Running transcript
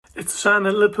It's a sign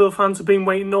that Liverpool fans have been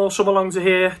waiting all summer long to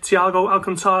hear. Thiago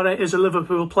Alcantara is a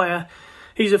Liverpool player.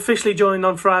 He's officially joined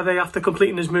on Friday after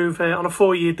completing his move on a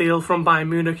 4-year deal from Bayern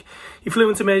Munich. He flew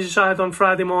into Merseyside on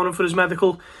Friday morning for his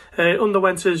medical,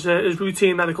 underwent his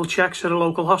routine medical checks at a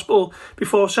local hospital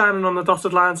before signing on the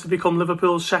dotted line to become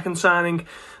Liverpool's second signing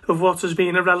of what has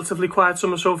been a relatively quiet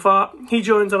summer so far. He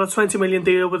joined on a 20 million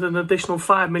deal with an additional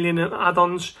 5 million in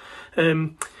add-ons.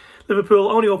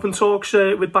 Liverpool only opened talks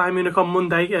with Bayern Munich on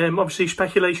Monday. Obviously,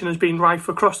 speculation has been rife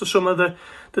across the summer.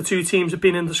 The two teams have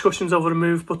been in discussions over the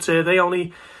move, but they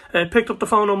only picked up the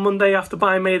phone on Monday after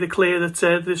Bayern made it clear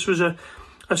that this was a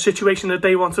situation that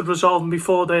they wanted resolving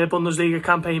before their Bundesliga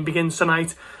campaign begins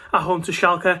tonight at home to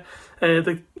Schalke.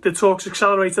 The talks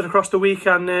accelerated across the week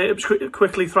and it was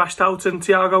quickly thrashed out, and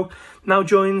Thiago now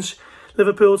joins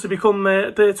Liverpool to become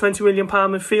the £20 million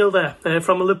midfielder.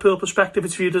 From a Liverpool perspective,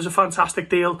 it's viewed as a fantastic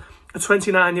deal. A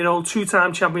 29-year-old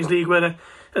two-time Champions League winner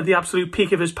at the absolute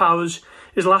peak of his powers.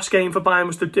 His last game for Bayern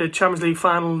was the Champions League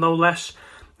final, no less.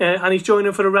 And he's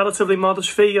joining for a relatively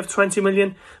modest fee of 20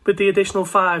 million with the additional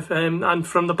 5. And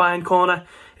from the Bayern corner,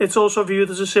 it's also viewed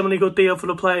as a similarly good deal for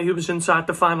the player who was inside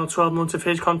the final 12 months of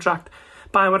his contract.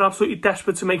 Bayern were absolutely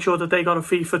desperate to make sure that they got a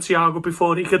fee for Thiago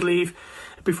before he could leave,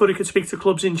 before he could speak to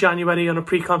clubs in January on a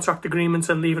pre-contract agreement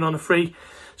and leaving on a free.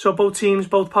 So both teams,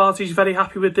 both parties, very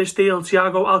happy with this deal.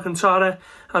 Thiago Alcantara,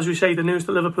 as we say, the news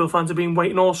that Liverpool fans have been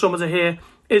waiting all summer to hear,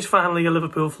 is finally a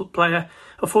Liverpool player.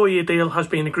 A 4-year deal has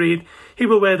been agreed. He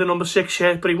will wear the number 6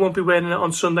 shirt, but he won't be wearing it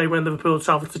on Sunday when Liverpool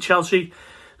travel to Chelsea.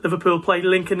 Liverpool play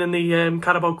Lincoln in the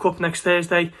Carabao Cup next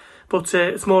Thursday, but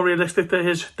it's more realistic that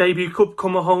his debut could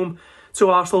come home to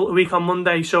Arsenal a week on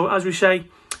Monday. So as we say,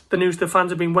 the news that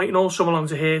fans have been waiting all summer long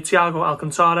to hear, Thiago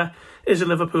Alcantara is a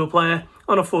Liverpool player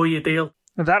on a 4-year deal.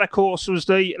 That, of course, was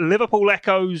the Liverpool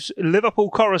Echo's Liverpool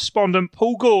correspondent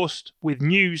Paul Gorst with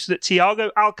news that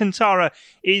Thiago Alcantara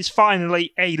is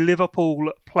finally a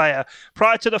Liverpool player.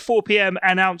 Prior to the 4 p.m.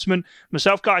 announcement,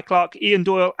 myself, Guy Clark, Ian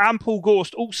Doyle and Paul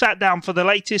Gorst all sat down for the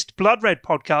latest Blood Red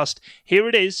podcast. Here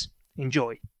it is.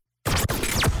 Enjoy.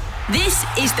 This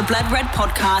is the Blood Red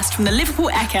podcast from the Liverpool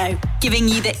Echo, giving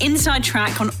you the inside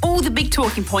track on all the big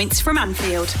talking points from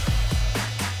Anfield.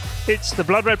 It's the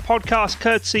Blood Red podcast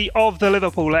courtesy of the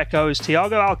Liverpool Echo as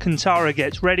Thiago Alcantara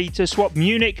gets ready to swap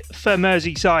Munich for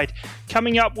Merseyside.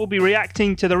 Coming up, we'll be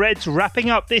reacting to the Reds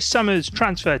wrapping up this summer's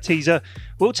transfer teaser.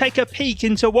 We'll take a peek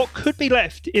into what could be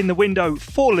left in the window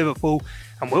for Liverpool,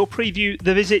 and we'll preview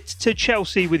the visit to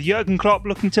Chelsea with Jurgen Klopp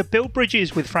looking to build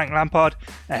bridges with Frank Lampard,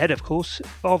 ahead, of course,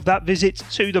 of that visit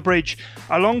to the bridge.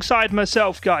 Alongside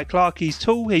myself, Guy Clark, he's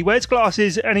tall, he wears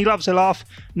glasses, and he loves a laugh.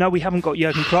 No, we haven't got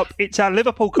Jurgen Klopp. It's our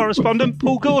Liverpool correspondent,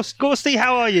 Paul Gorst. Gorsty,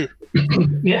 how are you?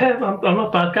 Yeah, I'm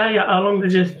not bad, Guy. How long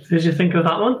did you think of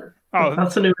that one? Oh,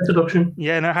 that's a new introduction.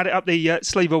 Yeah, and I had it up the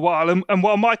sleeve a while. And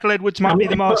while Michael Edwards might be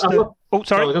the master...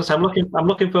 I'm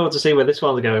looking forward to see where this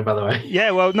one's going, by the way.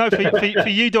 Yeah, well, no, for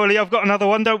you, Doyley, I've got another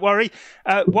one, don't worry.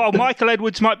 While Michael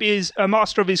Edwards might be a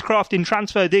master of his craft in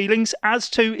transfer dealings, as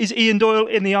too is Ian Doyle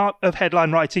in the art of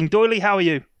headline writing. Doyley, how are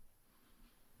you?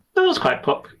 That was quite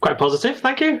positive,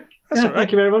 thank you.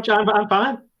 Thank you very much. I'm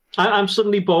fine. I'm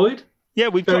suddenly buoyed. Yeah,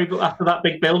 after that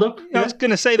big build-up. I was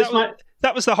going to say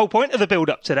that was the whole point of the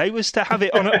build-up today, was to have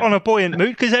it on a buoyant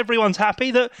mood, because everyone's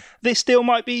happy that this deal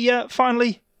might be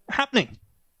finally happening.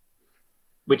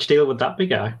 Which deal would that be,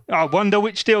 Guy? I wonder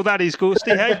which deal that is,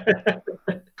 Gorsty,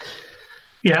 hey?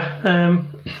 Yeah,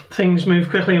 things move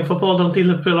quickly in football, don't they?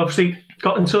 Liverpool obviously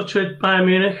got in touch with Bayern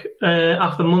Munich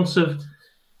after months of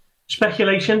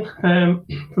speculation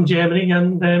from Germany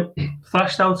and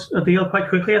thrashed out a deal quite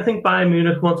quickly. I think Bayern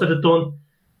Munich wanted it done,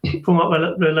 from what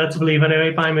we're led to believe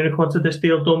anyway. Bayern Munich wanted this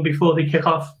deal done before they kick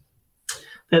off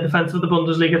their defence of the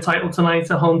Bundesliga title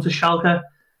tonight at home to Schalke.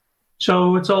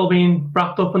 So it's all been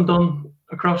wrapped up and done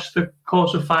across the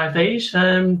course of 5 days.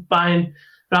 Bayern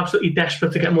were absolutely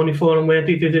desperate to get money for him, where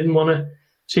they didn't want to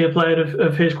see a player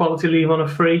of his quality leave on a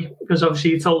free, because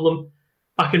obviously he told them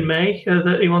back in May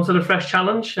that he wanted a fresh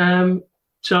challenge.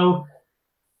 So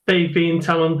they've been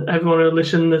telling everyone who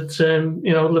listen that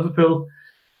Liverpool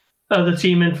are the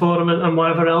team in for him and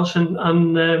whatever else,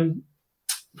 and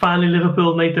finally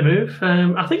Liverpool made the move.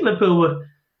 I think Liverpool were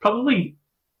probably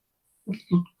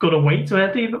going to wait,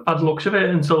 weren't they, bad looks of it,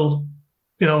 until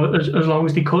as long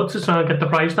as they could to try and get the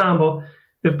price down. But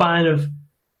if Bayern have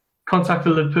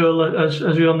contacted Liverpool, as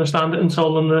we understand it, and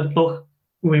told them that, look,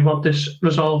 we want this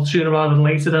resolved sooner rather than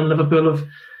later, then Liverpool have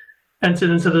entered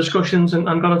into the discussions and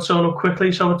got it sewn up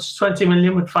quickly. So it's 20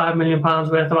 million with £5 million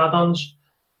worth of add-ons,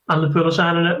 and Liverpool are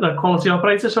signing a quality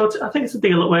operator. So I think it's a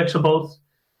deal that works for both,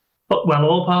 but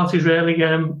all parties really.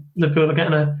 Liverpool are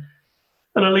getting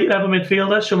an elite level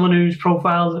midfielder, someone whose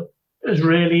profile has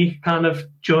really kind of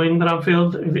joined at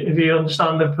Anfield. If you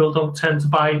understand, Liverpool don't tend to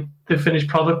buy the finished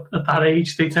product at that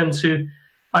age. They tend to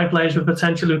buy players with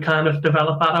potential who kind of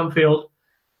develop at Anfield.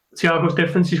 Thiago's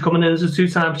difference. He's coming in as a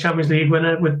 2-time Champions League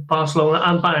winner with Barcelona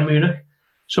and Bayern Munich.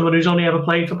 Someone who's only ever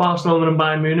played for Barcelona and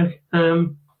Bayern Munich,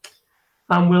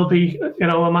 and will be,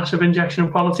 a massive injection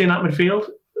of quality in that midfield.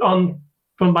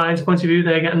 From Bayern's point of view,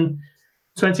 they're getting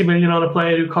 20 million on a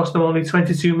player who cost them only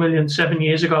 22 million 7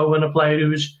 years ago, and a player who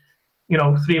was,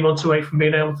 3 months away from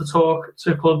being able to talk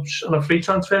to clubs on a free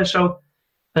transfer. So,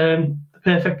 the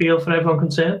perfect deal for everyone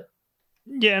concerned.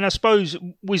 Yeah, and I suppose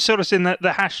we've sort of seen the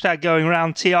hashtag going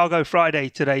around Thiago Friday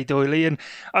today, Doyley, and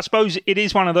I suppose it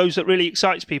is one of those that really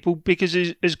excites people because,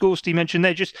 as Gorsty mentioned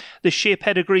there, just the sheer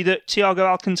pedigree that Thiago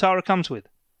Alcantara comes with.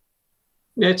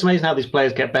 Yeah, it's amazing how these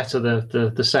players get better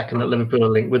the second that Liverpool are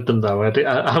linked with them, though.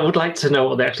 I would like to know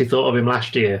what they actually thought of him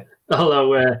last year.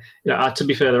 Although, to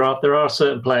be fair, there are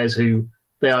certain players who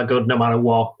they are good no matter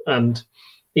what, and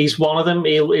he's one of them.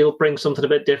 He'll bring something a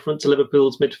bit different to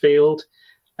Liverpool's midfield.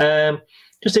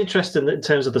 Just interesting in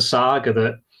terms of the saga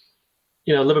that,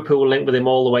 Liverpool were linked with him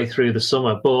all the way through the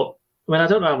summer. But, I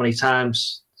don't know how many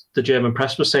times the German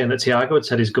press was saying that Thiago had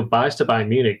said his goodbyes to Bayern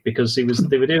Munich because they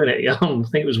were doing it on, I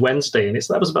think it was Wednesday, and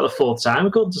that was about the fourth time,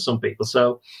 according to some people.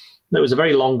 So it was a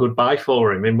very long goodbye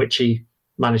for him, in which he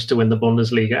managed to win the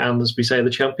Bundesliga and, as we say, the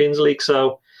Champions League.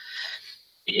 So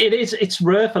it's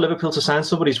rare for Liverpool to sign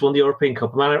somebody who's won the European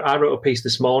Cup. I wrote a piece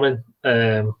this morning,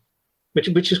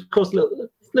 which has caused a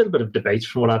little bit of debate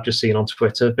from what I've just seen on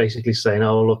Twitter, basically saying,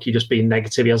 "Oh, look, you're just being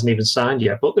negative. He hasn't even signed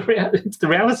yet." But the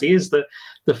reality is that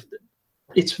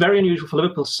it's very unusual for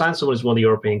Liverpool to sign someone who's won the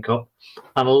European Cup,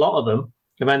 and a lot of them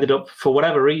have ended up, for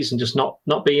whatever reason, just not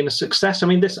being a success.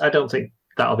 I don't think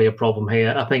that'll be a problem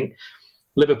here. I think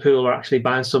Liverpool are actually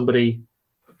buying somebody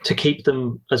to keep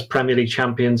them as Premier League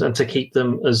champions and to keep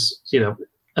them as,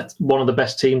 one of the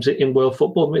best teams in world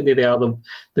football. They are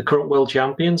the current world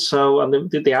champions. So, and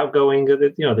the outgoing, they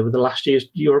were the last year's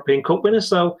European Cup winners.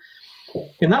 So,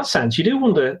 in that sense, you do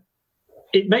wonder.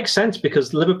 It makes sense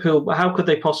because Liverpool, how could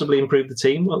they possibly improve the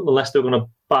team unless they're going to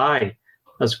buy,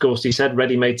 as Gorsty said,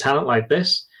 ready-made talent like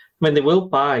this? They will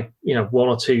buy, one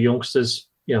or two youngsters.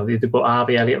 They bought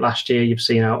Harvey Elliott last year. You've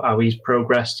seen how he's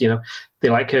progressed. They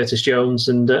like Curtis Jones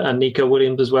and Nico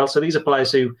Williams as well. So these are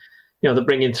players who, they're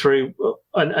bringing through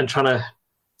and trying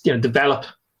to, develop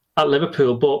at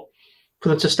Liverpool. But for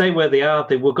them to stay where they are,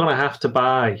 they were going to have to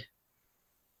buy,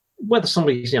 whether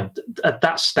somebody's, at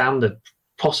that standard,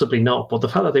 possibly not. But the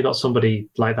fact that they got somebody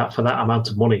like that for that amount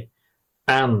of money,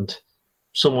 and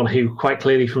someone who quite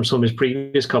clearly from some of his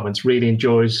previous comments really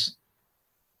enjoys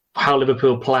how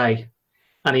Liverpool play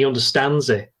and he understands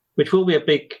it, which will be I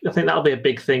think that'll be a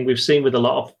big thing. We've seen with a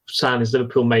lot of signings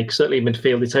Liverpool make, certainly in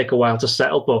midfield, they take a while to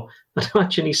settle, but I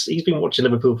imagine he's been watching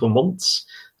Liverpool for months.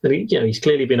 And he's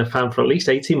clearly been a fan for at least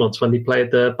 18 months when they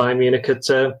played the Bayern Munich at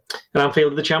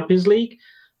Anfield in the Champions League.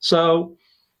 So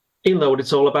he'll know what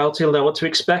it's all about. He'll know what to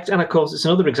expect. And of course, it's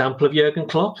another example of Jurgen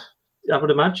Klopp. I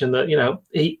would imagine that,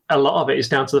 a lot of it is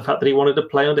down to the fact that he wanted to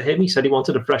play under him. He said he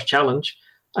wanted a fresh challenge.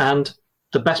 And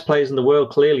the best players in the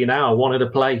world clearly now wanted to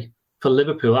play for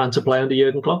Liverpool and to play under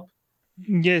Jurgen Klopp.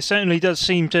 Yeah, it certainly does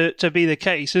seem to be the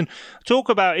case. And talk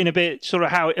about in a bit sort of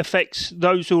how it affects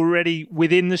those who are already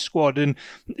within the squad. And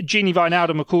Gini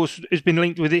Wijnaldum, of course, has been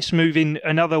linked with this move in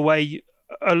another way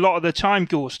a lot of the time,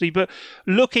 Gorsty. But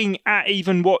looking at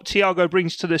even what Thiago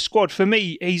brings to the squad, for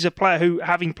me, he's a player who,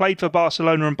 having played for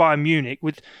Barcelona and Bayern Munich,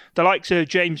 with the likes of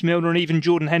James Milner and even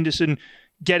Jordan Henderson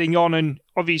getting on, and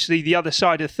obviously the other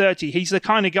side of 30, he's the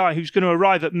kind of guy who's going to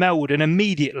arrive at Melwood and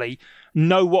immediately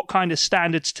know what kind of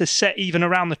standards to set even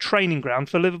around the training ground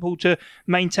for Liverpool to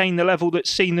maintain the level that's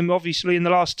seen them obviously in the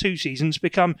last two seasons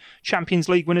become Champions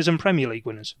League winners and Premier League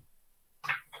winners.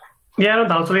 Yeah,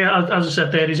 undoubtedly. As I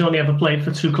said there, he's only ever played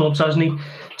for two clubs, hasn't he?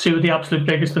 Two of the absolute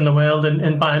biggest in the world, in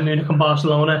Bayern Munich and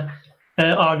Barcelona.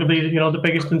 Arguably, the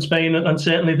biggest in Spain and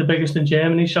certainly the biggest in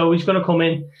Germany. So he's going to come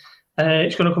in.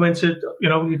 He's going to come into,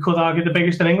 you could argue, the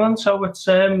biggest in England. So it's,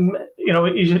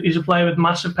 he's a player with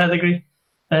massive pedigree.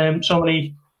 So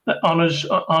many honours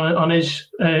on his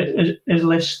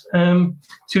list.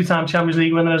 Two-time Champions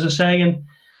League winner, as I say, and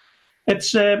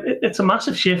it's a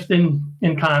massive shift in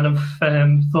kind of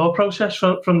thought process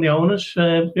from the owners,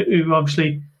 who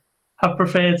obviously have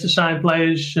preferred to sign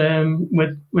players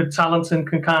with talent and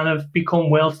can kind of become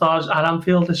world stars at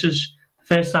Anfield. This is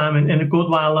the first time in a good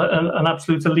while an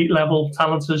absolute elite level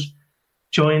talent has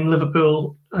joined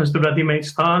Liverpool as the ready-made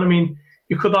star.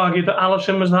 You could argue that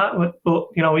Alisson was that, but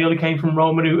he only came from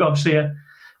Roma, who obviously are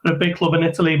a big club in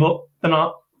Italy, but they're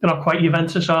not not quite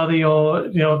Juventus, are they? Or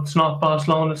it's not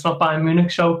Barcelona, it's not Bayern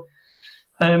Munich. So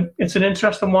it's an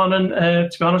interesting one, and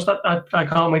to be honest, I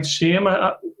can't wait to see him.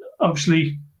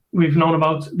 Obviously, we've known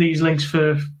about these links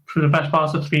for the best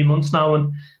part of 3 months now,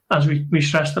 and as we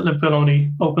stressed that Liverpool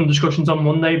only opened discussions on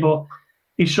Monday, but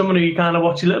he's someone who you kind of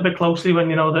watch a little bit closely when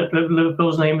you know that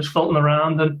Liverpool's name is floating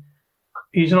around, and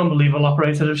he's an unbelievable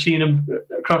operator. I've seen him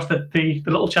across the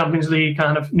little Champions League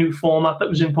kind of new format that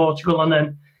was in Portugal, and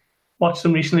then watched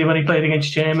him recently when he played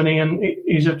against Germany, and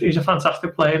he's a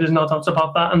fantastic player. There's no doubt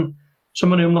about that, and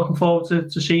someone who I'm looking forward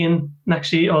to seeing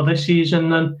next year or this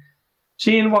season, and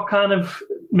seeing what kind of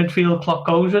midfield clock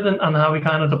goes with and how he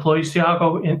kind of deploys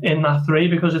Thiago in that three,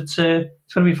 because it's going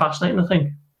to be fascinating, I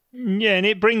think. Yeah, and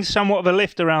it brings somewhat of a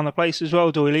lift around the place as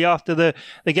well, Doyley. After the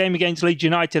game against Leeds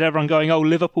United, everyone going,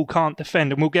 Liverpool can't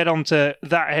defend. And we'll get on to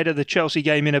that ahead of the Chelsea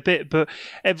game in a bit. But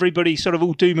everybody sort of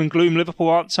all doom and gloom. Liverpool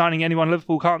aren't signing anyone.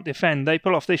 Liverpool can't defend. They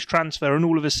pull off this transfer and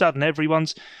all of a sudden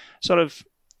everyone's sort of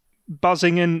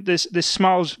buzzing and this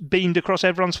smile's beamed across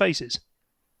everyone's faces.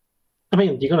 I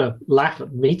mean, you're going to laugh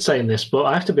at me saying this, but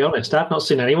I have to be honest, I've not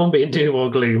seen anyone being doom or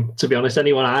gloom. To be honest,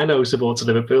 anyone I know supports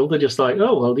Liverpool, they're just like,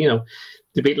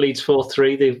 they beat Leeds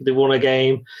 4-3, they won a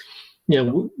game.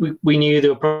 We knew they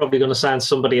were probably going to sign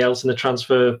somebody else in the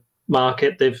transfer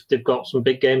market. They've got some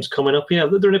big games coming up.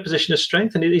 They're in a position of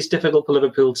strength, and it is difficult for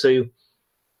Liverpool to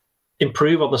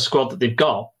improve on the squad that they've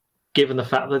got, given the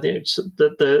fact that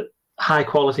the high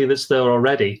quality that's there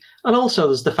already. And also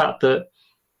there's the fact that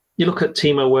you look at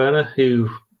Timo Werner, who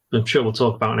I'm sure we'll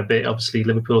talk about in a bit. Obviously,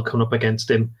 Liverpool are coming up against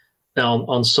him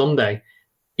on Sunday.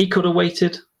 He could have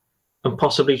waited and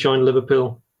possibly joined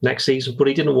Liverpool next season, but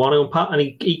he didn't want to. And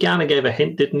he kind of gave a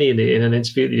hint, didn't he, in an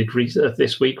interview that he did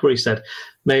this week, where he said,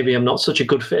 maybe I'm not such a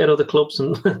good fit at other clubs.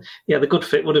 And yeah, the good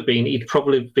fit would have been he'd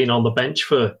probably been on the bench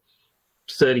for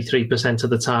 33% of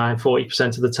the time,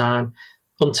 40% of the time,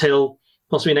 until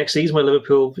possibly next season where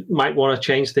Liverpool might want to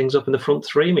change things up in the front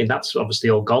three. I mean, that's obviously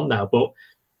all gone now, but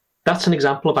that's an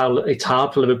example of how it's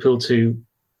hard for Liverpool to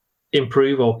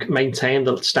improve or maintain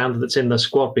the standard that's in the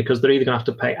squad, because they're either going to have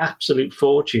to pay absolute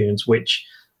fortunes, which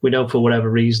we know for whatever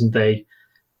reason they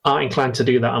aren't inclined to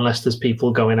do that unless there's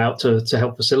people going out to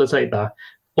help facilitate that,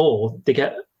 or they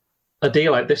get a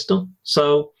deal like this done.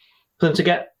 So for them to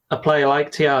get a player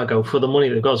like Thiago for the money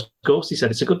that goes, Ghosty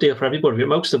said it's a good deal for everybody, but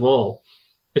most of all,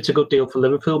 it's a good deal for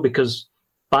Liverpool, because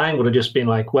Bayern would have just been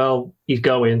like, well, he's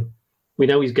going. We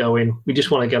know he's going. We just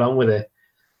want to get on with it.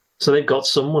 So they've got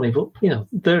some money, but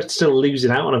they're still losing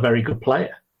out on a very good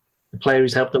player. The player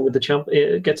who's helped them with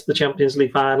get to the Champions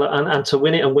League final and to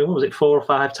win it and win, what was it, 4 or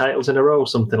 5 titles in a row or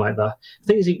something like that. I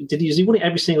think he won it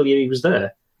every single year he was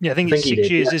there? Yeah, I think it's 6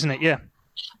 years, isn't it? Yeah.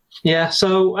 Yeah,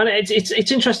 so and it's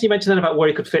interesting you mentioned then about where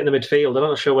he could fit in the midfield. I'm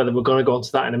not sure whether we're going to go on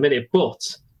to that in a minute,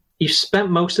 but he spent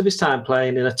most of his time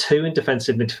playing in a 2 in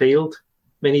defensive midfield. I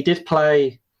mean, he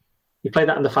played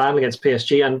that in the final against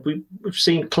PSG, and we've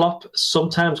seen Klopp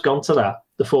sometimes gone to that,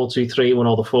 the 4-2-3-1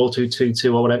 or the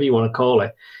 4-2-2-2 or whatever you want to call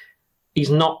it.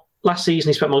 He's not. Last season,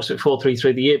 he spent most of it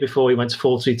 4-3-3. The year before, he went to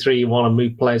 4-2-3-1 and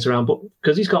moved players around. But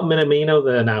because he's got Minamino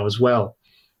there now as well,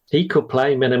 he could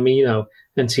play Minamino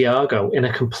and Thiago in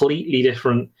a completely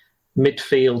different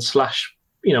midfield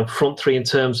 / front three in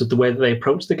terms of the way that they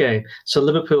approach the game. So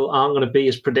Liverpool aren't going to be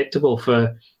as predictable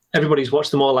for everybody who's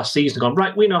watched them all last season and gone,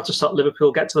 right, we know how to stop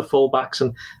Liverpool, get to the full-backs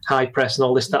and high press and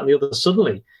all this, that and the other.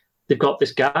 Suddenly, they've got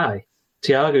this guy,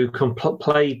 Thiago, who can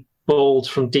play balls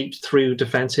from deep through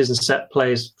defences and set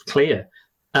players clear.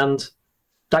 And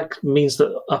that means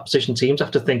that opposition teams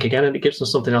have to think again, and it gives them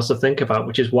something else to think about,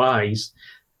 which is why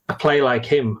a player like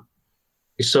him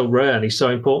is so rare and he's so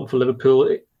important for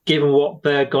Liverpool, given what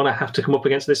they're going to have to come up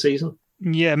against this season.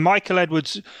 Yeah, Michael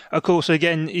Edwards, of course,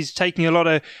 again, is taking a lot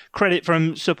of credit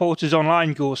from supporters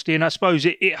online, Gorsty, and I suppose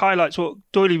it highlights what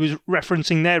Doyley was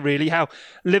referencing there, really, how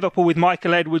Liverpool with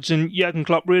Michael Edwards and Jurgen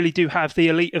Klopp really do have the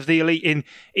elite of the elite in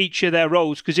each of their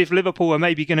roles, because if Liverpool are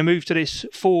maybe going to move to this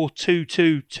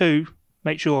 4-2-2-2,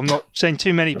 make sure I'm not saying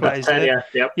too many players there.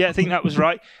 Yeah, I think that was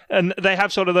right. And they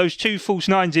have sort of those 2 false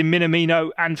nines in Minamino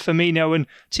and Firmino, and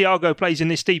Thiago plays in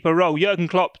this deeper role. Jurgen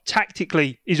Klopp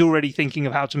tactically is already thinking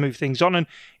of how to move things on. And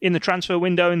in the transfer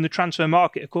window, in the transfer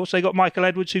market, of course, they got Michael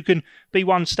Edwards, who can be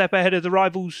one step ahead of the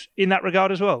rivals in that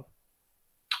regard as well.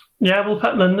 Yeah, well,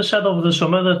 Pat Linda said over the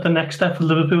summer that the next step for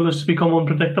Liverpool is to become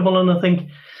unpredictable.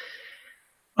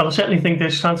 And I certainly think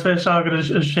this transfer saga has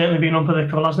certainly been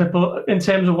unpredictable, hasn't it? But in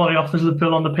terms of what he offers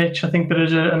Liverpool on the pitch, I think there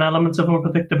is an element of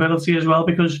unpredictability as well,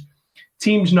 because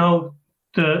teams know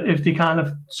that if they kind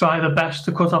of try their best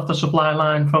to cut off the supply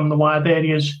line from the wide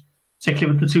areas,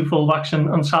 particularly with the 2 fullbacks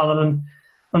and Salah and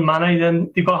and Mane,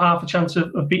 then they've got half a chance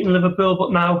of beating Liverpool.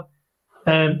 But now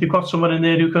they've got someone in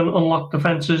there who can unlock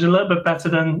defences a little bit better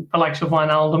than the likes of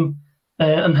Wijnaldum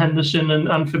and Henderson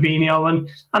and Fabinho.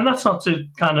 And that's not to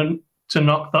to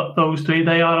knock those three.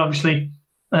 They are obviously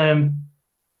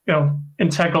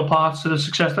integral parts to the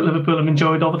success that Liverpool have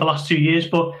enjoyed over the last 2 years.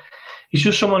 But he's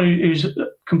just someone who's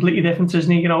completely different,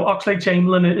 isn't he?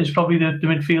 Oxlade-Chamberlain is probably the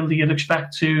midfielder you'd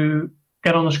expect to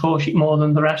get on the score sheet more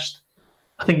than the rest.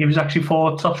 I think he was actually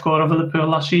fourth top scorer for Liverpool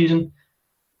last season,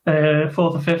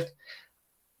 fourth or fifth.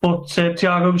 But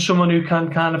Thiago is someone who can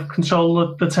kind of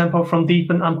control the tempo from deep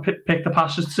and pick the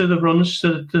passes to the runners,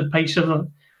 to the pace of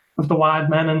the wide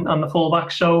men and the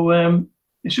fullbacks. So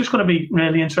it's just going to be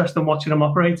really interesting watching him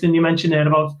operate. And you mentioned there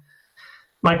about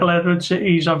Michael Edwards.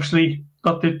 He's obviously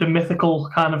got the mythical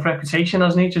kind of reputation,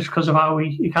 hasn't he, just because of how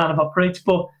he kind of operates.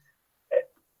 But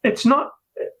he's not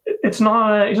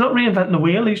reinventing the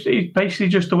wheel. He's basically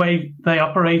just the way they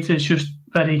operate is just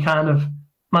very kind of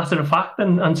matter of fact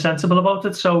and sensible about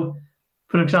it. So,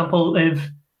 for example, if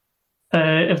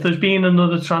there's been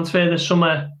another transfer this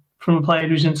summer from a player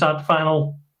who's inside the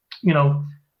final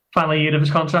year of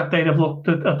his contract, they'd have looked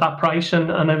at that price,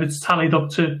 and if it's tallied up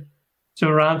to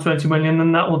around 20 million,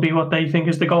 then that will be what they think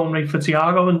is the going rate for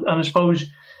Thiago. And I suppose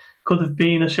could have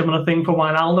been a similar thing for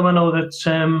Wijnaldum. I know that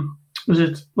was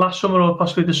it last summer or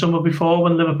possibly the summer before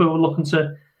when Liverpool were looking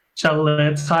to sell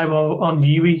Taiwo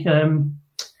Onyewu.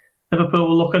 Liverpool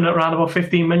were looking at around about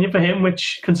 15 million for him,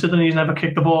 which, considering he's never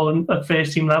kicked the ball at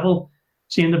first team level,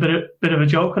 seemed a bit of a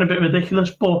joke and a bit ridiculous.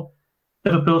 But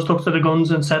Liverpool stuck to the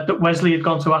guns and said that Wesley had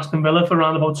gone to Aston Villa for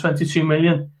around about 22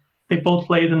 million. They both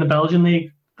played in the Belgian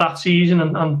league that season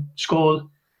and scored,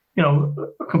 a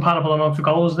comparable amount of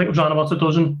goals. I think it was around about a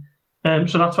dozen.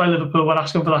 So that's why Liverpool were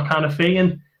asking for that kind of fee.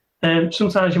 And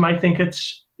sometimes you might think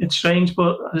it's strange,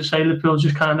 but as I say, Liverpool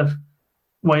just kind of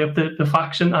weigh up the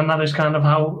facts, and that is kind of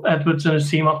how Edwards and his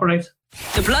team operate.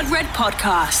 The Blood Red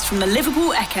Podcast from the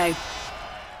Liverpool Echo.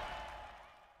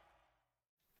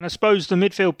 I suppose the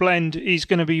midfield blend is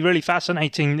going to be really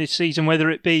fascinating this season, whether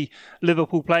it be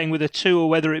Liverpool playing with a 2 or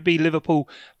whether it be Liverpool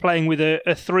playing with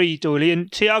a 3, Doyley.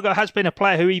 And Thiago has been a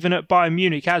player who, even at Bayern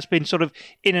Munich, has been sort of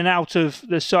in and out of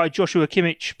the side. Joshua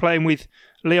Kimmich playing with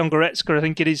Leon Goretzka, I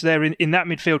think it is, there in that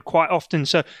midfield quite often.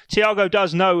 So Thiago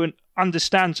does know and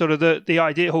understand sort of the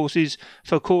idea horses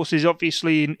for courses,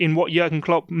 obviously, in what Jurgen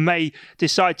Klopp may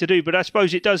decide to do. But I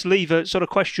suppose it does leave a sort of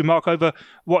question mark over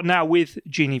what now with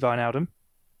Gini Wijnaldum.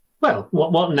 Well,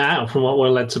 what now, from what we're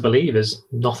led to believe, is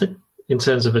nothing in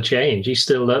terms of a change. He's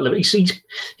still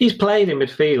he's played in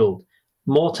midfield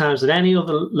more times than any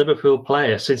other Liverpool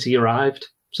player since he arrived.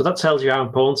 So that tells you how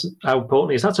important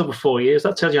he is. That's over 4 years.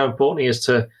 That tells you how important he is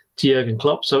to Jurgen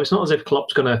Klopp. So it's not as if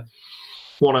Klopp's going to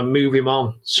want to move him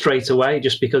on straight away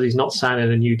just because he's not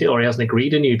signing a new deal, or he hasn't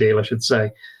agreed a new deal, I should say.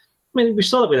 I mean, we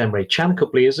saw it with Emre Can a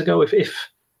couple of years ago.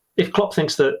 If Klopp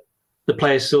thinks that the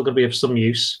player's still going to be of some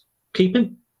use, keep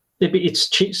him. It's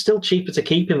still cheaper to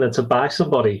keep him than to buy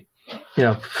somebody,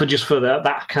 for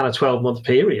that kind of 12-month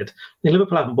period.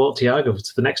 Liverpool haven't bought Thiago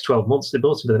for the next 12 months. They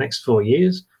bought him for the next 4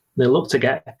 years. They look to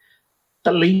get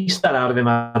at least that out of him,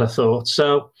 I'd have thought.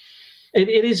 So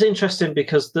it is interesting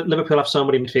because Liverpool have so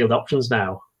many midfield options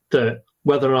now that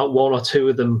whether or not one or two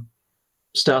of them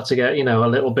start to get, a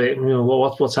little bit,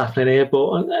 what's happening here.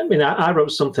 But I mean, I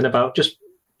wrote something about just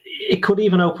it could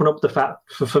even open up the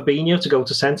fact for Fabinho to go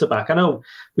to centre-back. I know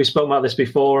we spoke about this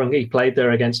before, and he played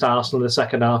there against Arsenal in the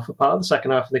second half, part of the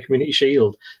second half of the Community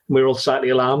Shield, and we were all slightly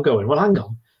alarmed going, well, hang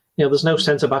on. There's no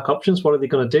centre-back options. What are they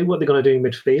going to do? What are they going to do in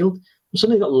midfield?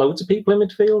 Suddenly got loads of people in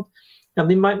midfield, and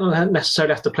they might not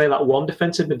necessarily have to play that one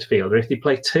defensive midfielder if they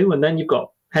play two, and then you've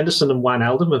got Henderson and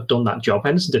Wijnaldum have done that job.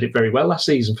 Henderson did it very well last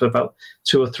season for about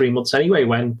 2 or 3 months anyway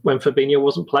when Fabinho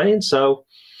wasn't playing. So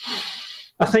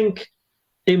I think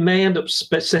it may end up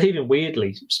saving,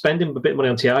 weirdly, spending a bit of money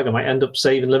on Thiago might end up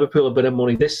saving Liverpool a bit of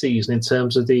money this season in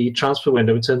terms of the transfer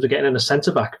window, in terms of getting in a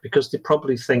centre-back, because they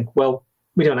probably think, well,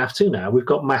 we don't have to now. We've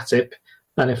got Matip,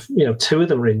 and if 2 of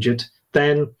them are injured,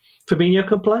 then Fabinho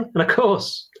can play. And of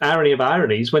course, irony of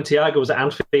ironies, when Thiago was at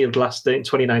Anfield last in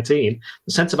 2019,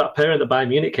 the centre-back pairing that Bayern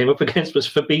Munich came up against was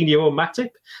Fabinho and Matip,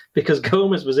 because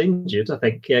Gomez was injured, I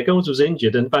think. Yeah, Gomez was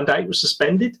injured, and Van Dijk was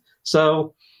suspended.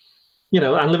 So,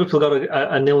 and Liverpool got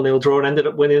a 0-0 draw and ended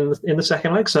up winning in the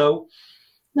second leg. So,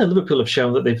 Liverpool have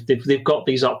shown that they've got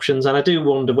these options, and I do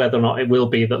wonder whether or not it will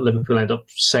be that Liverpool end up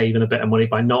saving a bit of money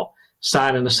by not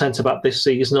signing a centre-back this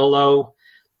season, although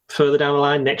further down the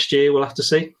line next year we'll have to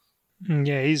see.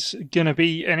 Yeah, he's going to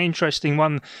be an interesting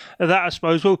one, that I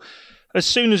suppose. Well, as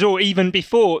soon as, or even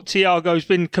before, Thiago's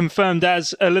been confirmed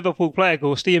as a Liverpool player,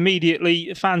 Gorsty,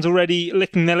 immediately fans already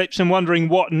licking their lips and wondering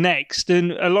what next.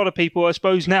 And a lot of people, I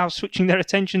suppose, now switching their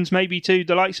attentions maybe to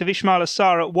the likes of Ismaila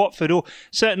Sarr at Watford, or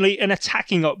certainly an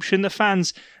attacking option. The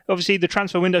fans, obviously, the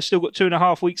transfer window's still got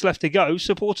 2.5 weeks left to go.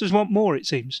 Supporters want more, it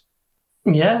seems.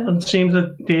 Yeah, and it seems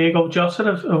that Diego Jota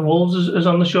of Wolves is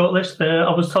on the shortlist.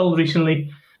 I was told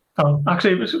recently,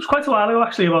 actually, it was quite a while ago,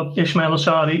 actually, about Ismaila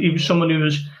Sarr. He was someone who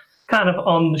was kind of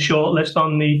on the shortlist,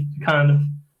 on the kind of,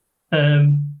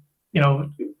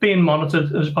 being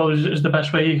monitored, I suppose, is the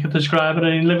best way you could describe it.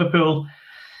 And in Liverpool,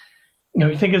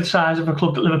 you think of the size of a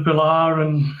club that Liverpool are,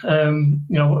 and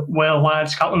worldwide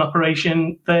scouting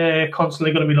operation, they're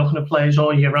constantly going to be looking at players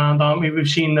all year round, aren't we? We've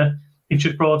seen that they've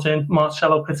just brought in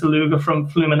Marcelo Pitaluga from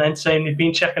Fluminense, and they've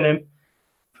been checking him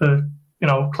for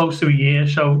close to a year.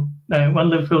 So when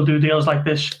Liverpool do deals like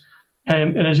this,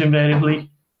 it is invariably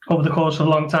over the course of a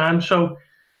long time. So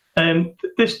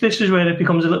this is where it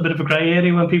becomes a little bit of a grey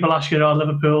area when people ask you, are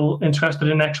Liverpool interested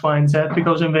in X, Y, and Z?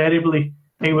 Because invariably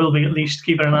they will be at least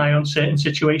keeping an eye on certain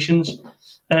situations.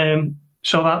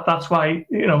 So that's why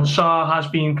Sarr has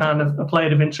been kind of a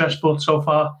player of interest, but so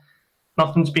far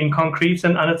nothing's been concrete.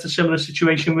 And it's a similar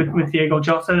situation with Diego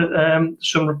Jota.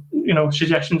 Some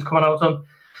suggestions coming out on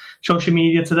social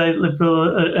media today that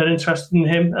Liverpool are interested in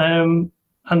him.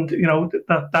 And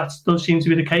that does seem to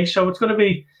be the case. So it's going to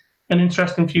be an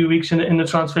interesting few weeks in the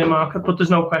transfer market. But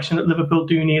there's no question that Liverpool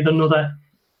do need another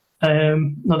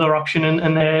option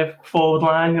in their forward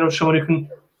line. Someone who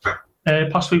can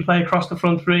possibly play across the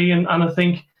front three. And I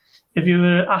think if you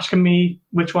were asking me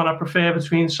which one I prefer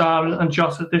between Sarr and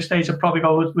Jota at this stage, I'd probably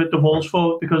go with the Wolves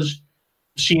forward, because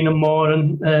I've seen him more,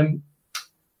 and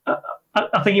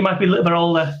I think he might be a little bit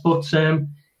older, but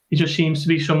he just seems to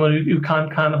be someone who can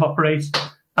kind of operate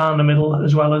down the middle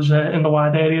as well as in the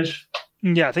wide areas.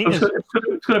 Yeah, I think it's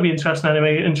going to be interesting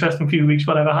anyway. Interesting few weeks,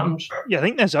 whatever happens. Yeah, I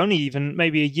think there's only even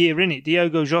maybe a year in it.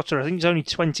 Diego Jota, I think he's only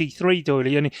 23,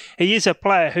 Doyley, and he is a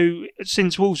player who,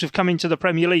 since Wolves have come into the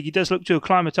Premier League, he does look to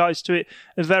acclimatise to it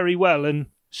very well, and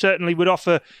certainly would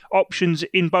offer options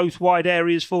in both wide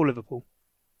areas for Liverpool.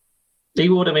 He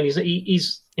would. I mean,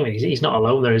 he's not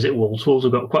alone there, is it? Wolves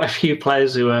have got quite a few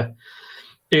players who are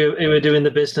doing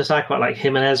the business. I quite like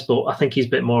Jimenez, but I think he's a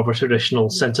bit more of a traditional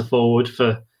centre forward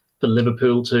for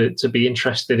Liverpool to be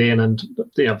interested in. And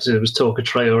obviously there was talk of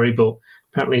Traore, but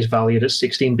apparently he's valued at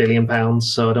 £16 billion,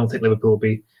 so I don't think Liverpool will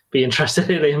be interested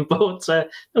in him. But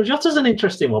Jota's an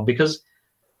interesting one, because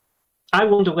I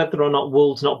wonder whether or not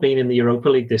Wolves not being in the Europa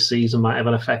League this season might have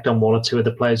an effect on one or two of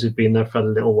the players who've been there for a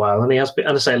little while. And he has been,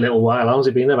 and I say a little while, how long has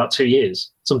he been there? About 2 years,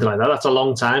 something like that. That's a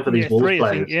long time for these Wolves players.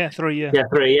 I think. Yeah, 3 years. Yeah,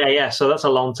 3. Yeah. So that's a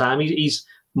long time. He's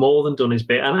more than done his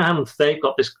bit, and they've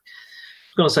got this.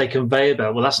 I'm going to say conveyor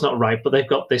belt. Well, that's not right, but they've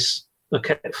got this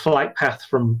flight path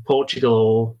from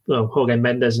Portugal, or Jorge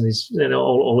Mendes and his,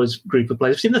 all his group of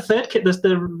players. You've seen the third kit,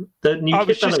 the new kit. I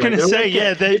was just going to say,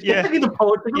 the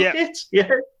Portugal kit. Yeah,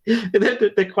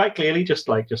 they're quite clearly just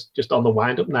on the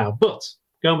wind up now. But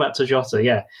going back to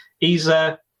Jota, he's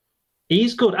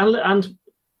good, and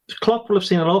Klopp will have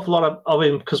seen an awful lot of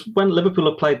him, because when Liverpool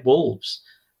have played Wolves,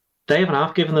 they haven't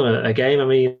half given them a game. I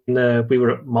mean, we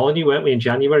were at Molineux, weren't we, in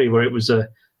January, where it was a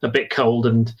bit cold,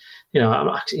 and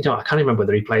I can't remember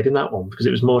whether he played in that one, because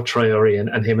it was more Traore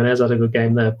and Jimenez had a good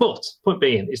game there. But point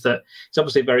being is that he's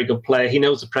obviously a very good player. He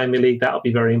knows the Premier League. That'll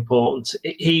be very important.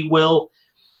 He will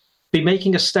be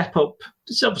making a step up.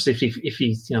 It's obviously if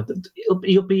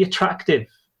he'll be attractive.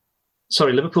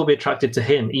 Sorry, Liverpool will be attracted to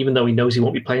him, even though he knows he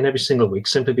won't be playing every single week,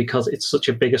 simply because it's such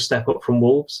a bigger step up from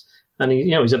Wolves. And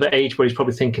he's at the age where he's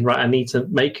probably thinking, right, I need to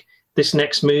make this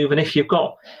next move. And if you've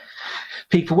got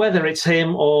people, whether it's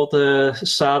him or the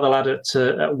Sarr, the lad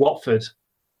at Watford,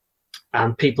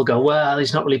 and people go, well,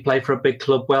 he's not really played for a big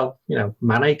club. Well,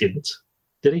 Mane didn't,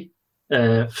 did he?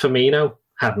 Firmino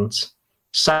hadn't.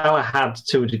 Salah had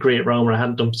to a degree at Roma,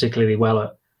 hadn't done particularly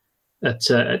well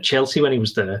at Chelsea when he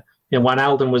was there.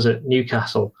 Wijnaldum was at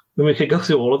Newcastle. I mean, we could go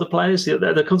through all of the players.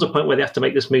 There comes a point where they have to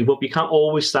make this move up. You can't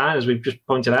always sign, as we've just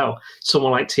pointed out,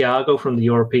 someone like Thiago from the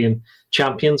European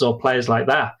champions or players like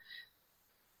that.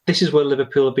 This is where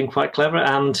Liverpool have been quite clever,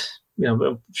 and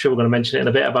I'm sure we're going to mention it in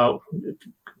a bit about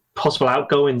possible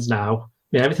outgoings now.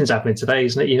 Everything's happening today,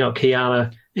 isn't it?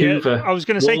 Kiana, Hoover. I was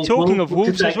going to say, talking of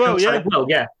Wolves as well,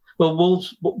 yeah. Well,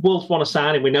 Wolves want to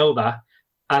sign him. We know that.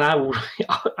 And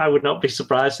I would not be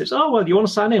surprised if, you want to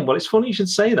sign him? Well, it's funny you should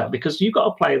say that, because you've got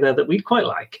a player there that we'd quite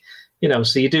like.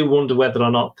 So you do wonder whether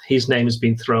or not his name has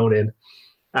been thrown in.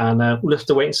 And we'll have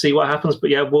to wait and see what happens.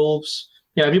 But Wolves,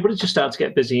 everybody's just starting to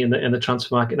get busy in the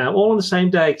transfer market now, all on the same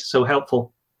day. So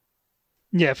helpful.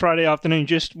 Yeah, Friday afternoon,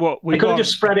 just what we They could have want.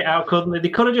 just spread it out, couldn't they? They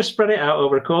could have just spread it out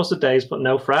over a course of days, but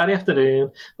no, Friday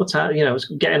afternoon. It's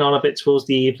getting on a bit towards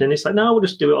the evening. It's like, no, we'll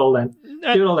just do it all then.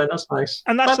 Do it all then. That's nice.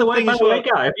 And that's by the way,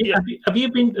 Guy, yeah. have you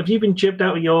been jibbed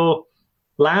out of your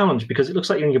lounge because it looks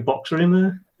like you're in your box room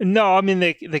there? No, I'm in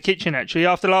the kitchen, actually.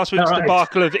 After last week's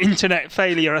debacle of internet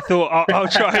failure, I thought I'll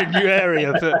try a new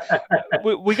area.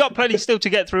 But we got plenty still to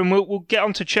get through, and we'll get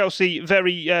on to Chelsea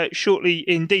very shortly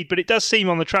indeed. But it does seem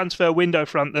on the transfer window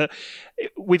front that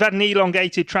we've had an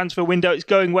elongated transfer window. It's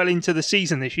going well into the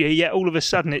season this year, yet all of a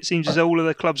sudden it seems as though all of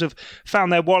the clubs have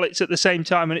found their wallets at the same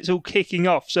time, and it's all kicking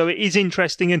off. So it is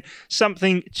interesting and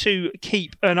something to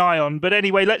keep an eye on. But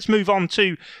anyway, let's move on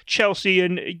to Chelsea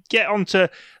and get on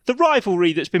to the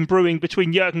rivalry that's been brewing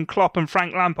between Jurgen Klopp and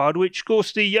Frank Lampard, which, of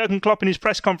course, Jurgen Klopp in his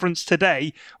press conference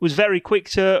today was very quick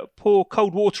to pour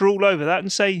cold water all over that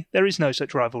and say there is no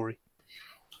such rivalry.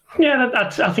 Yeah,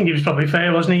 I think he was probably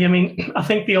fair, wasn't he? I mean, I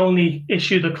think the only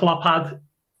issue that Klopp had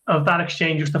of that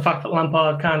exchange was the fact that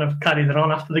Lampard kind of carried it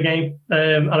on after the game.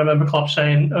 I remember Klopp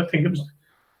saying, I think it was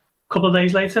a couple of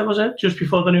days later, was it? Just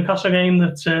before the Newcastle game,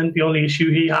 that the only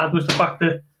issue he had was the fact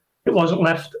that it wasn't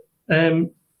left,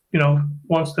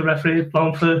 once the referee had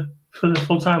blown for the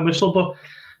full-time whistle. But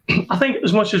I think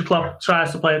as much as Klopp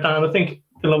tries to play it down, I think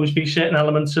there'll always be certain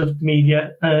elements of the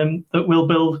media that will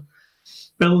build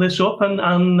this up.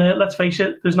 And let's face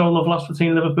it, there's no love lost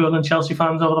between Liverpool and Chelsea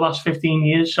fans over the last 15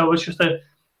 years. So it's just a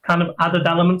kind of added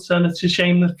element, and it's a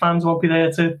shame that fans won't be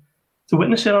there to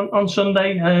witness it on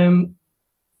Sunday.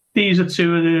 These are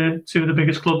two of the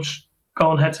biggest clubs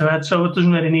going head-to-head, so it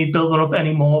doesn't really need building up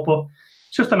anymore. But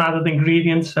it's just an added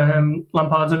ingredient.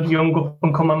 Lampard's a young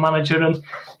up-and-coming manager, and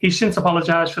he's since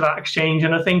apologised for that exchange.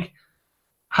 And I think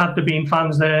had there been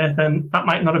fans there, then that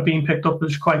might not have been picked up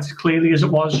as quite as clearly as it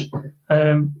was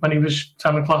when he was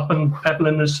telling Klopp and Pep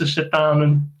Linders to sit down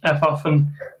and F off, and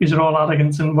these are all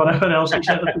arrogant and whatever else he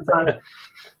said at the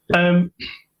time.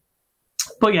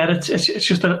 But yeah, it's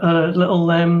just a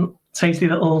little tasty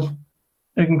little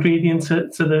ingredient to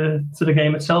the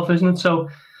game itself, isn't it? So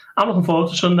I'm looking forward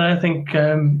to Sunday. I think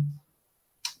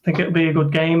it'll be a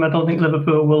good game. I don't think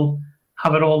Liverpool will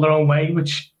have it all their own way,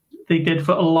 which they did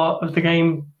for a lot of the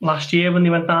game last year when they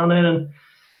went down there and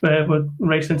were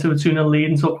raced into a 2-0 lead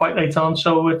until quite late on.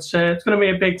 So it's going to be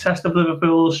a big test of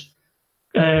Liverpool's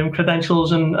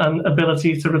credentials and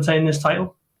ability to retain this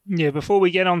title. Yeah, before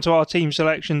we get on to our team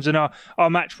selections and our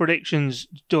match predictions,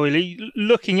 Doyley,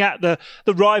 looking at the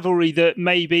rivalry that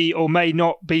may be or may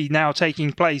not be now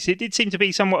taking place, it did seem to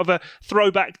be somewhat of a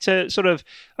throwback to sort of,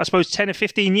 I suppose, 10 or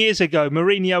 15 years ago.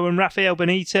 Mourinho and Rafael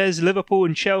Benitez, Liverpool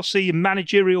and Chelsea,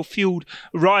 managerial-fueled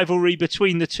rivalry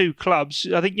between the two clubs.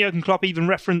 I think Jurgen Klopp even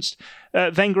referenced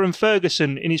Wenger and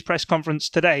Ferguson in his press conference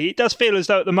today. It does feel as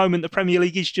though at the moment the Premier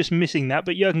League is just missing that,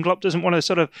 but Jurgen Klopp doesn't want to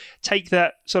sort of take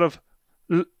that sort of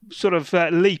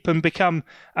leap and become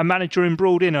a manager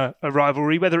embroiled in a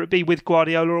rivalry, whether it be with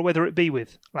Guardiola or whether it be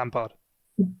with Lampard.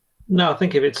 No, I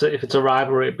think if it's a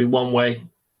rivalry, it'd be one way.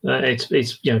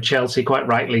 It's Chelsea quite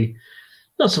rightly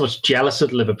not so much jealous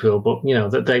of Liverpool, but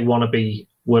that they want to be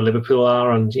where Liverpool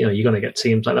are, and you're going to get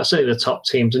teams like that, certainly the top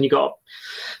teams, and you got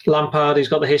Lampard, who's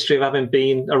got the history of having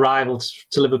been a rival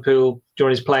to Liverpool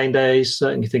during his playing days.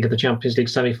 And you think of the Champions League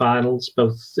semi-finals,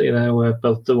 both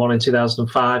the one in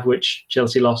 2005, which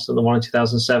Chelsea lost, and the one in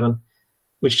 2007,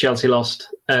 which Chelsea lost.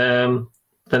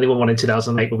 Then they won one in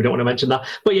 2008, but we don't want to mention that.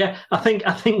 But yeah, I think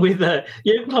with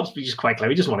Jurgen Klopp's just quite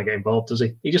clever. He doesn't want to get involved, does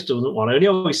he? He just doesn't want to.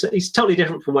 And he's totally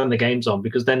different from when the game's on,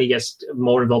 because then he gets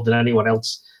more involved than anyone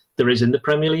else there is in the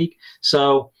Premier League.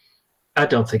 So I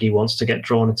don't think he wants to get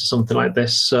drawn into something like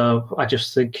this. So I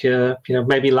just think,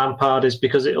 maybe Lampard is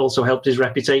because it also helped his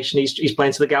reputation. He's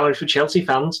playing to the gallery for Chelsea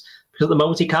fans, because at the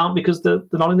moment he can't because they're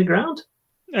not in the ground.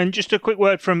 And just a quick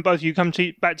word from both of you.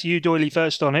 Back to you, Doyley,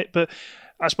 first on it. But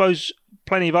I suppose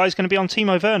plenty of eyes going to be on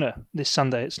Timo Werner this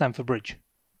Sunday at Stamford Bridge.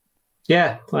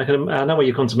 Yeah, I know where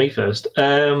you come to me first.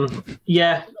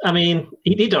 Yeah, I mean,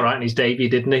 he did all right in his debut,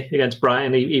 didn't he, against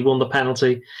Brighton? He won the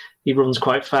penalty. He runs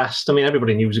quite fast. I mean,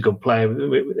 everybody knew he was a good player.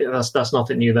 That's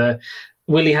nothing new there.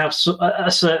 Will he have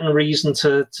a certain reason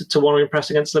to want to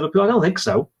impress against Liverpool? I don't think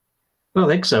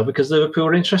so. Because Liverpool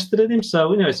are interested in him.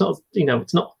 So it's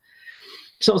not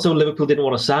as though Liverpool didn't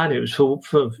want to sign him. It was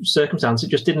for circumstance. It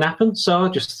just didn't happen. So I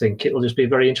just think it'll just be a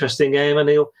very interesting game,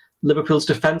 and Liverpool's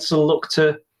defence will look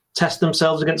to test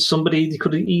themselves against somebody they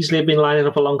could easily have been lining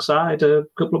up alongside a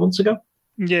couple of months ago.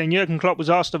 Yeah, and Jurgen Klopp was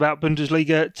asked about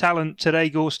Bundesliga talent today,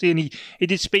 Gorsty, and he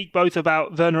did speak both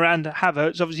about Werner and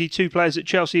Havertz, obviously two players that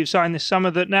Chelsea have signed this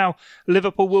summer that now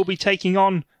Liverpool will be taking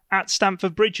on at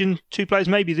Stamford Bridge, and two players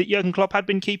maybe that Jurgen Klopp had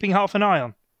been keeping half an eye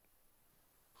on.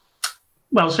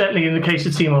 well, certainly in the case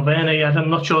of Timo Werner, I'm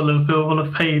not sure Liverpool will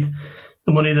have paid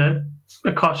the money that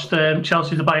it cost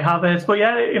Chelsea to buy Havertz. But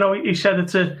yeah, he said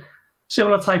it's a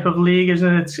similar type of league,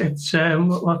 isn't it? It's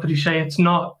what did he say? It's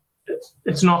not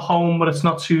home, but it's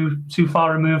not too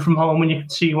far removed from home, and you can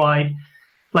see why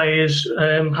players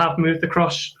have moved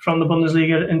across from the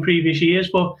Bundesliga in previous years.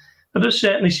 But there does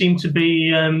certainly seem to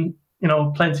be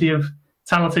plenty of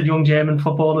talented young German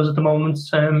footballers at the moment.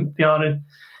 They are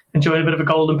enjoying a bit of a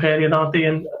golden period, aren't they?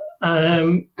 And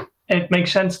it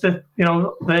makes sense that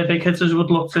their big hitters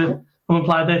would look to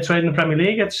apply their trade in the Premier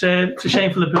League. It's a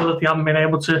shame for Liverpool that they haven't been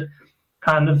able to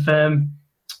kind of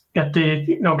get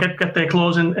their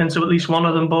claws into at least one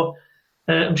of them. But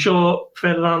I'm sure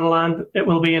further down the line it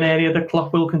will be an area that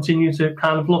Klopp will continue to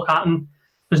kind of look at, and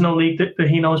there's no league that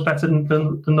he knows better than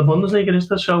the Bundesliga, is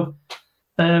there? So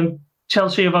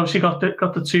Chelsea have obviously got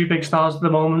the two big stars at the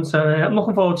moment. I'm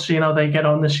looking forward to seeing how they get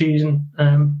on this season.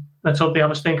 Let's hope they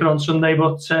have a stinker on Sunday,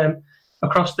 but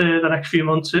across the next few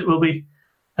months it will be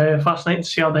fascinating to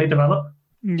see how they develop.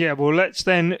 Yeah, well, let's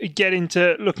then get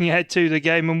into looking ahead to the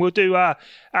game, and we'll do our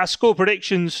score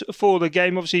predictions for the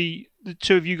game. Obviously, the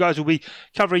two of you guys will be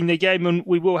covering the game, and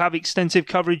we will have extensive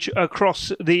coverage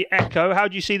across the Echo. How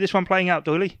do you see this one playing out,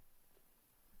 Doyley?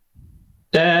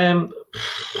 I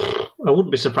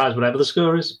wouldn't be surprised whatever the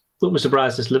score is. Wouldn't be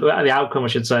surprised if the outcome, I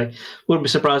should say. Wouldn't be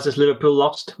surprised if Liverpool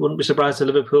lost. Wouldn't be surprised if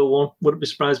Liverpool won. Wouldn't be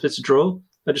surprised if it's a draw.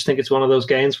 I just think it's one of those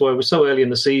games where we're so early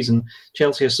in the season.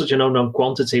 Chelsea has such an unknown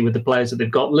quantity with the players that they've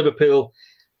got. Liverpool,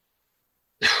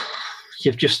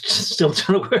 you've just still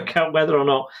trying to work out whether or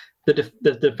not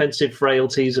the defensive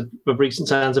frailties of recent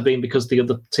times have been because the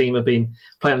other team have been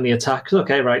playing on the attack.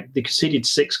 Okay, right, they conceded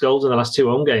 6 goals in the last 2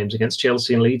 home games against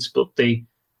Chelsea and Leeds, but they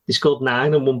scored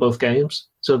 9 and won both games.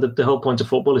 So the whole point of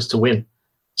football is to win.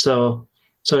 So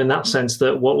in that sense,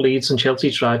 that what Leeds and Chelsea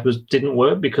tried didn't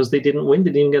work because they didn't win.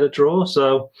 They didn't get a draw.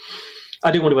 So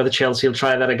I do wonder whether Chelsea will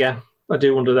try that again. I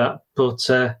do wonder that, but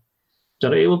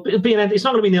don't know. It's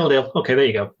not going to be 0-0. Okay, there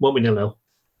you go. Won't be 0-0.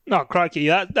 Oh, crikey,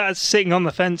 that's sitting on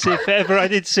the fence if ever I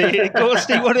did see it.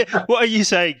 Gorsty, what are you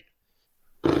saying?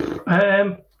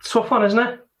 Tough one, isn't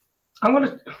it? I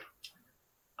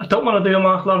don't want to do a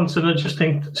Mark Lawrence and I just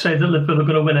say that Liverpool are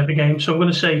going to win every game, so I'm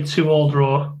going to say 2-2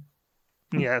 draw.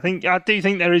 Yeah, I do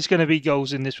think there is going to be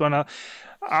goals in this one.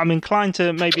 I'm inclined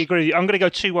to maybe agree. I'm going to go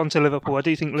 2-1 to Liverpool. I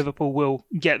do think Liverpool will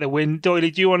get the win.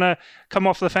 Doyley, do you want to come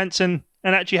off the fence and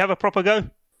actually have a proper go?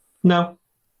 No.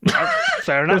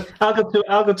 Fair enough. I'll go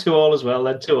 2-2 as well,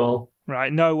 then 2-2.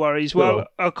 Right, no worries. Well,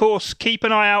 of course, keep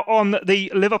an eye out on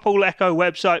the Liverpool Echo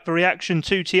website for reaction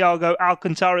to Thiago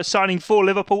Alcantara signing for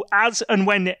Liverpool as and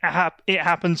when it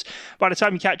happens. By the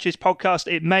time you catch this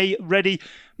podcast, it may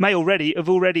already have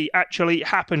actually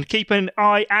happened. Keep an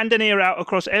eye and an ear out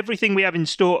across everything we have in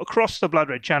store across the Blood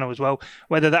Red channel as well,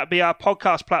 whether that be our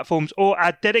podcast platforms or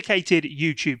our dedicated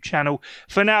YouTube channel.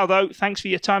 For now, though, thanks for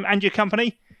your time and your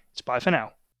company. It's bye for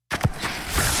now.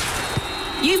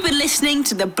 You've been listening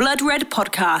to the Blood Red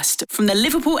podcast from the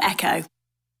Liverpool Echo.